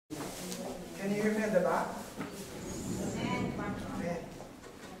hear me at the back? Amen. Amen.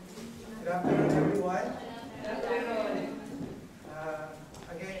 Good afternoon, everyone. Good afternoon.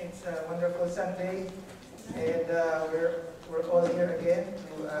 Again, it's a wonderful Sunday, and we're all here again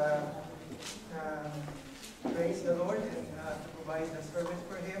to praise the Lord and to provide the service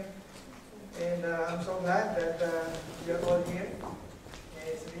for Him. And I'm so glad that we are all here. And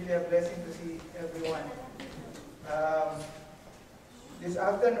it's really a blessing to see everyone. This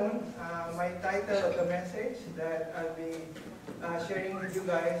afternoon, my title of the message that I'll be sharing with you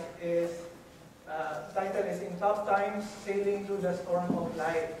guys is, title is In Tough Times, Sailing Through the Storm of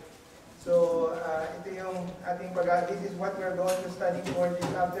Life. So, ito yung ating this is what we're going to study for this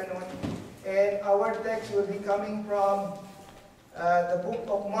afternoon. And our text will be coming from the book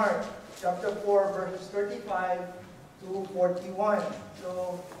of Mark, chapter 4, verses 35 to 41.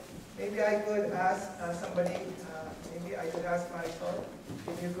 So, maybe I could ask somebody, maybe I could ask myself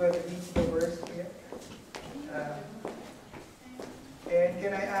if you could read the verse here. And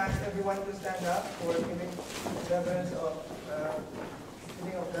can I ask everyone to stand up for giving reverence of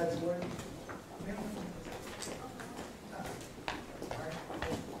reading of God's word?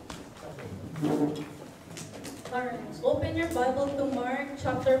 Alright, open your Bible to Mark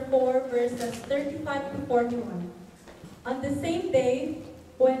chapter 4, verses 35 to 41. On the same day,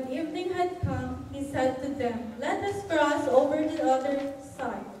 when evening had come, he said to them, "Let us cross over the other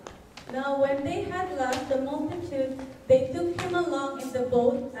side." Now when they had left the multitude, they took him along in the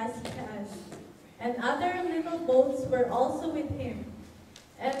boat as he asked. And other little boats were also with him.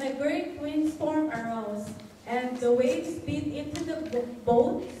 And a great windstorm arose, and the waves beat into the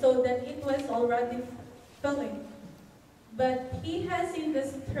boat so that it was already filling. But he was in the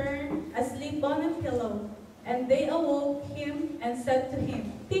stern, asleep on a pillow. And they awoke him and said to him,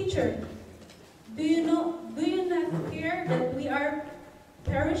 "Teacher, do you not fear that we are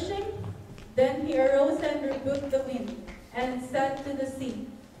perishing?" Then he arose and rebuked the wind, and said to the sea,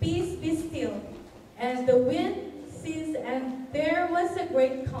 "Peace, be still." And the wind ceased, and there was a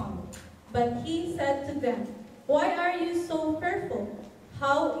great calm. But he said to them, "Why are you so fearful?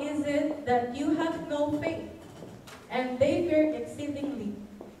 How is it that you have no faith?" And they feared exceedingly,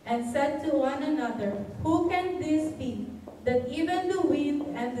 and said to one another, "Who can this be, that even the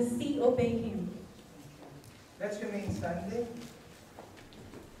wind and the sea obey him?" Let's remain standing.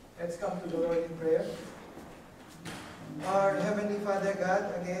 Let's come to the Lord in prayer. Our Heavenly Father God,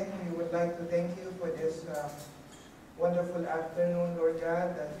 again, we would like to thank you for this wonderful afternoon, Lord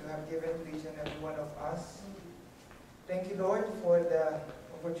God, that you have given to each and every one of us. Thank you, Lord, for the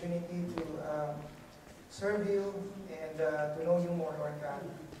opportunity to serve you and to know you more, Lord God,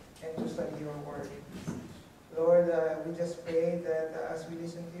 and to study your word. Lord, we just pray that as we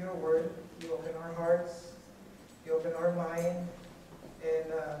listen to your word, you open our hearts, you open our mind,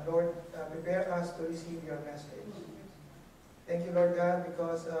 and Lord, prepare us to receive your message. Thank you, Lord God,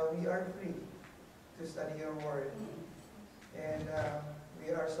 because we are free to study your word. And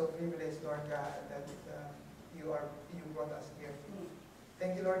we are so privileged, Lord God, that you brought us here.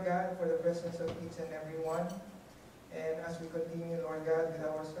 Thank you, Lord God, for the presence of each and every one. And as we continue, Lord God, with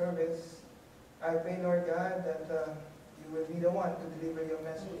our service, I pray, Lord God, that you will be the one to deliver your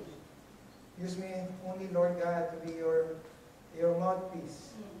message. Use me only, Lord God, to be your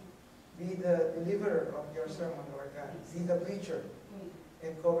mouthpiece. Be the deliverer of your sermon, Lord God. Be the preacher.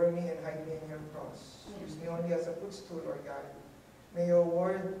 And cover me and hide me in your cross. Use me only as a footstool, Lord God. May your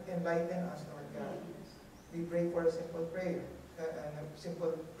word enlighten us, Lord God. We pray for a simple prayer and a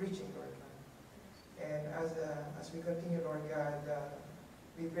simple preaching, Lord God. And as we continue, Lord God,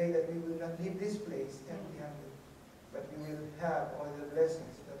 we pray that we will not leave this place empty-handed, but we will have all the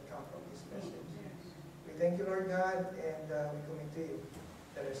blessings that come from this message. We thank you, Lord God, and we commit to you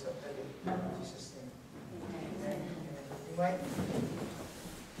the rest of the day. In Jesus' name. Amen. You might.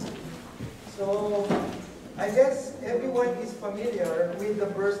 So, I guess everyone is familiar with the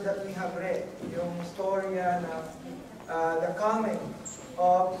verse that we have read. Yung storya na the calming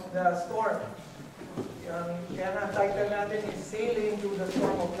of the storm. Kaya na title natin is Sailing Through the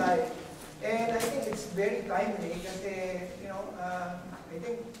Storm of Life. And I think it's very timely kasi, I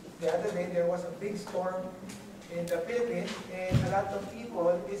think the other day there was a big storm in the Philippines and a lot of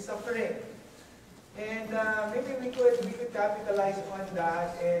people is suffering. And maybe we could capitalize on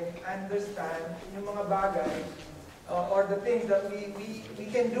that and understand yung mga bagay or the things that we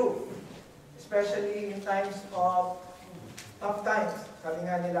can do, especially in times of tough times, sabi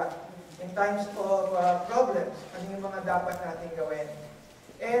nga nila, in times of problems, ano yung mga dapat natin gawin.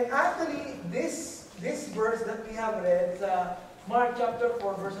 And actually, this verse that we have read, Mark chapter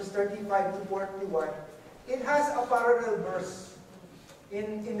 4, verses 35 to 41, it has a parallel verse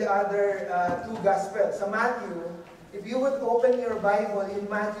in the other two Gospels. Sa Matthew, if you would open your Bible in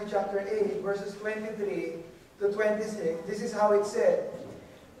Matthew chapter 8, verses 23 to 26, this is how it said.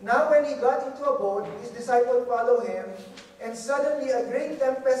 Now when he got into a boat, his disciples followed him, and suddenly a great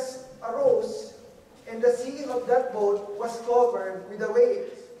tempest arose, and the sea of that boat was covered with the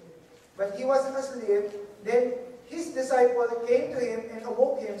waves. But he was asleep. Then his disciples came to him and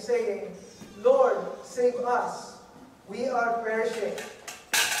awoke him, saying, Lord, save us, we are perishing.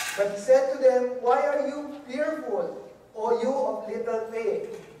 But he said to them, Why are you fearful, O you of little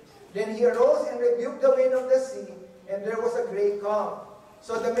faith? Then he arose and rebuked the wind of the sea, and there was a great calm.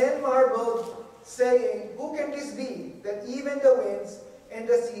 So the men marveled, saying, Who can this be, that even the winds and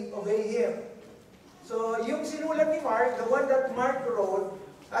the sea obey him? So yung sinulat ni Mark, the one that Mark wrote,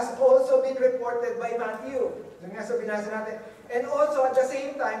 has also been reported by Matthew. Yung nga sa binasa natin. And also at the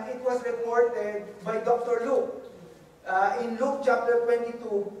same time, it was reported by Dr. Luke. In Luke chapter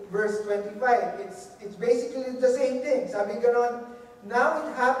 22, verse 25. It's basically the same thing. Sabi ganon, now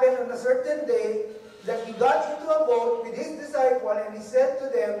it happened on a certain day that he got into a boat with his disciple, and he said to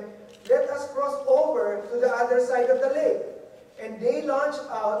them, Let us cross over to the other side of the lake. And they launched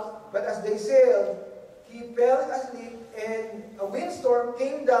out, but as they sailed, he fell asleep, and a windstorm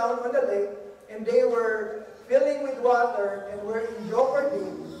came down on the lake, and they were filling with water and were in jeopardy.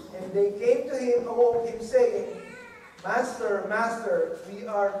 And they came to him, awoke him, saying, Master, Master, we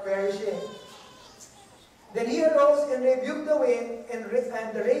are perishing. Then he arose and rebuked the wind and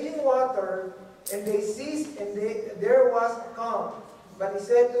the raging water, and they ceased, and there was a calm. But he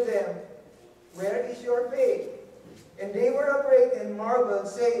said to them, Where is your faith? And they were afraid and marveled,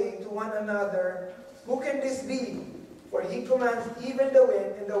 saying to one another, Who can this be? For he commands even the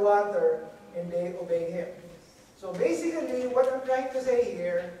wind and the water, and they obey him. So basically, what I'm trying to say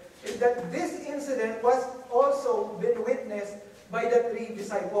here is that this incident was also been witnessed by the three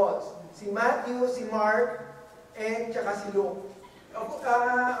disciples. Si Matthew, si Mark, and tsaka si Luke.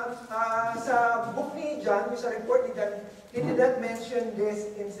 Sa book ni John, sa report ni John, he did not mention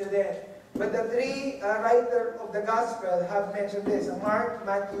this incident. But the three writers of the Gospel have mentioned this, Mark,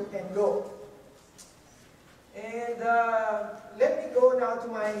 Matthew, and Luke. And let me go now to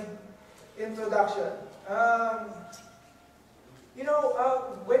my introduction.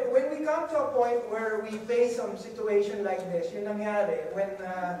 When we come to a point where we face some situation like this, yun nangyari,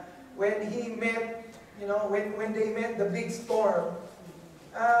 when he met, when they met the big storm,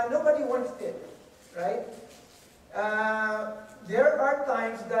 nobody wants it, right? There are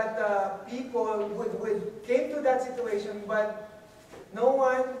times that people would came to that situation, but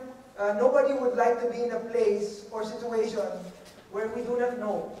nobody would like to be in a place or situation where we do not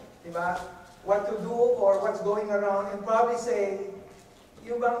know, diba? What to do or what's going around, and probably say,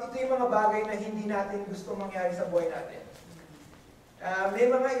 ito yung mga bagay na hindi natin gusto mangyari sa buhay natin. May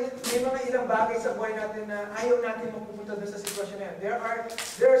mga ilang bagay sa buhay natin na ayaw natin mapupunta doon sa sitwasyon na yan. There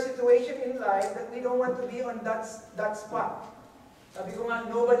are situations in life that we don't want to be on that spot. Sabi ko nga,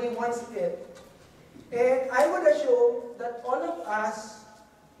 nobody wants it. And I would assume that all of us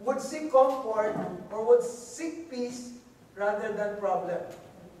would seek comfort or would seek peace rather than problem.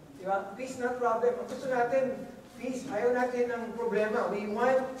 Diba? Peace, not problem. Ang gusto natin, peace. Ayaw natin ng problema. We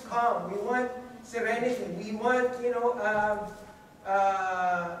want calm. We want serenity. We want,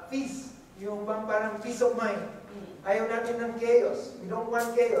 peace. Yung parang peace of mind. Ayaw natin ng chaos. We don't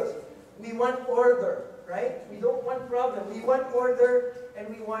want chaos. We want order. Right? We don't want problem. We want order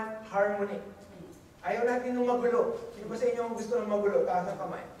and we want harmony. Ayaw natin ng magulo. Sino ba sa inyo ang gusto ng magulo? Taas ang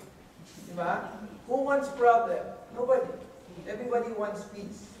kamay. Diba? Who wants problem? Nobody. Everybody wants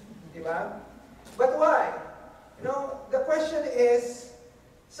peace. Diba? But why? The question is,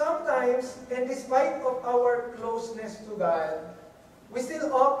 sometimes, and despite of our closeness to God, we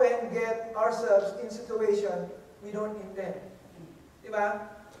still often get ourselves in situation we don't intend.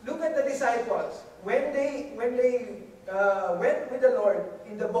 Diba? Look at the disciples. When they went with the Lord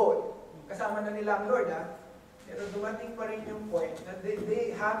in the boat, kasama na nila ang Lord, pero dumating pa rin yung point that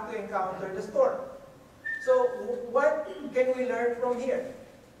they have to encounter the storm. So, what can we learn from here?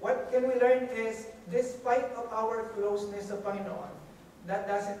 What can we learn is, despite of our closeness sa Panginoon, that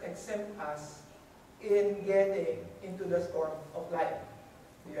doesn't exempt us in getting into the storm of life.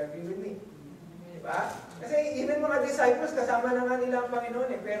 Do you agree with me? Diba? Kasi even mga disciples, kasama na nga nila ang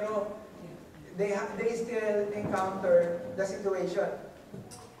Panginoon pero they still encounter the situation.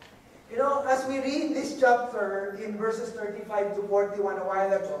 As we read this chapter in verses 35 to 41 a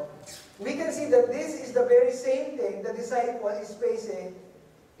while ago, we can see that this is the very same thing the disciple is facing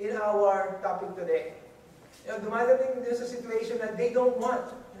in our topic today. Dumadating din sa situation that they don't want.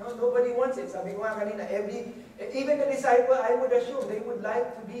 Nobody wants it. Sabi ko nga kanina, even the disciple, I would assume, they would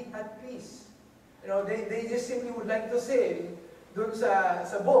like to be at peace. They just simply would like to sail dun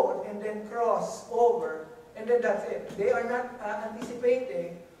sa boat and then cross over, and then that's it. They are not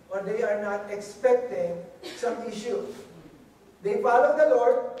anticipating or they are not expecting some issue. They follow the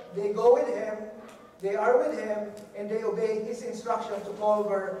Lord, they go with Him, they are with Him, and they obey His instruction to cross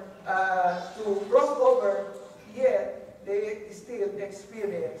over, yet they still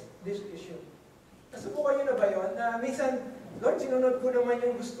experience this issue. Nasubukan nyo na ba yun? Na minsan, Lord, sinunod ko naman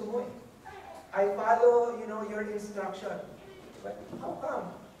yung gusto mo eh. I follow, your instruction. But how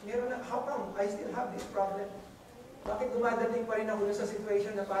come? How come I still have this problem? Bakit dumadating pa rin ako sa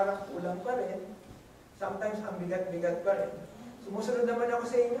situation na parang kulang pa rin? Sometimes ang bigat-bigat pa rin. Sumusunod naman ako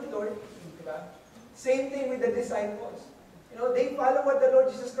sa inyo, Lord. Diba? Same thing with the disciples. They follow what the Lord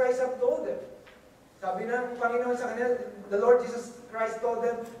Jesus Christ have told them. Sabi ng Panginoon sa kanila, the Lord Jesus Christ told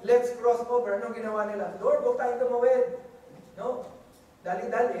them, let's cross over. Anong ginawa nila? Lord, huwag tayong tumawid. No?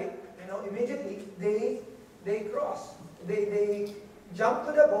 Dali-dali. Immediately, they crossed. They jumped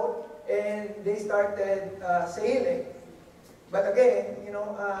to the boat and they started sailing. But again,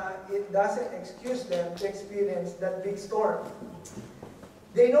 it doesn't excuse them to experience that big storm.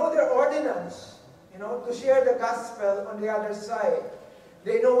 They know their ordinance, to share the gospel on the other side.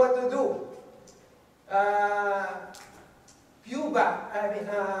 They know what to do. Few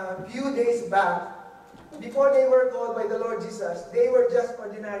days back, before they were called by the Lord Jesus, they were just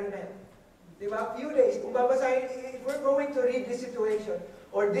ordinary men. Diba? Few days. Kung babasahin, if we're going to read this situation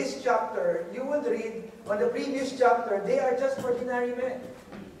or this chapter, you will read on the previous chapter, they are just ordinary men.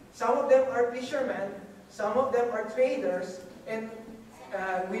 Some of them are fishermen, some of them are traders, and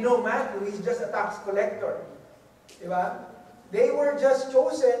we know Matthew is just a tax collector. Diba? They were just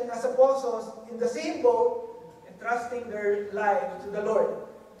chosen as apostles in the same boat and trusting their lives to the Lord.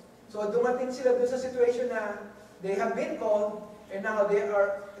 So dumating sila doon sa situation na they have been called and now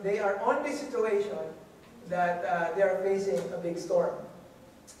they are on this situation that they are facing a big storm.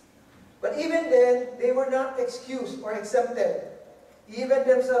 But even then, they were not excused or exempted. Even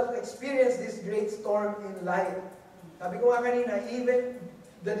themselves experienced this great storm in life. Sabi ko nga kanina, even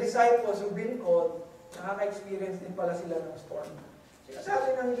the disciples who've been called, nakaka-experience din pala sila ng storm.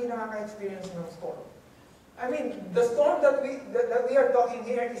 Sinasabi na hindi nakaka-experience ng storm. I mean, the storm that we are talking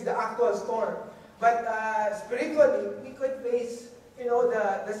here is the actual storm. But spiritually, we could face,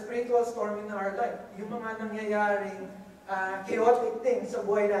 the spiritual storm in our life. Yung mga nangyayaring chaotic things sa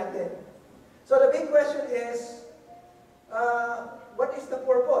buhay natin. So the big question is, what is the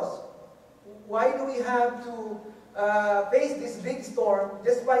purpose? Why do we have to face this big storm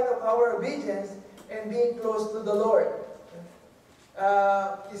despite of our obedience and being close to the Lord?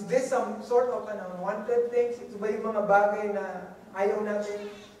 Is this some sort of unwanted things? Ito ba yung mga bagay na ayaw natin?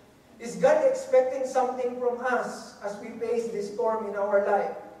 Is God expecting something from us as we face this storm in our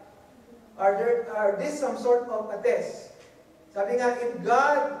life? Are this some sort of a test? Sabi nga, if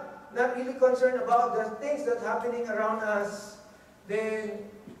God not really concerned about the things that happening around us, then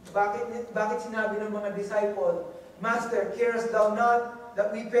bakit sinabi ng mga disciple, Master, carest thou not that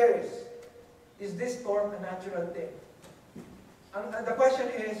we perish? Is this storm a natural thing? The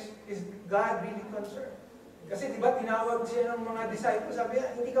question is God really concerned? Kasi di ba tinawag siya ng mga disciples, sabi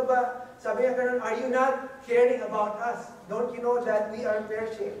niya ganun, are you not caring about us? Don't you know that we are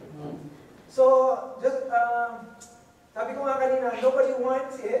perishing? So, just, sabi ko nga kanina, nobody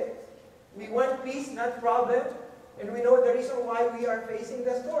wants it. We want peace, not problem. And we know the reason why we are facing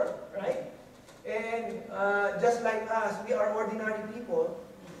the storm, right? And just like us, we are ordinary people.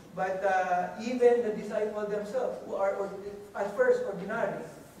 But even the disciples themselves, who are at first ordinary,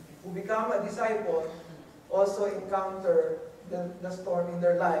 who become a disciple, also encounter the storm in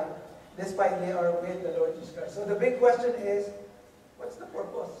their life, despite they are with the Lord Jesus Christ. So the big question is, what's the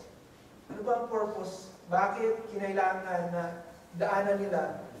purpose? Ano ba ang purpose? Bakit kinailangan na daanan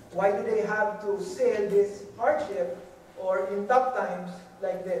nila? Why do they have to sail this hardship or in tough times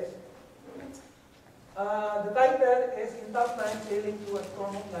like this? The title is In Tough Times, Sailing Through a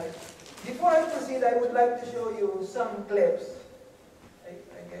Storm of Life. Before I proceed, I would like to show you some clips. I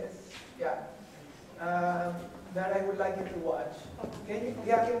guess, yeah. That I would like you to watch. Can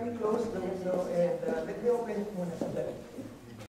we close the window and let me open it muna sandali.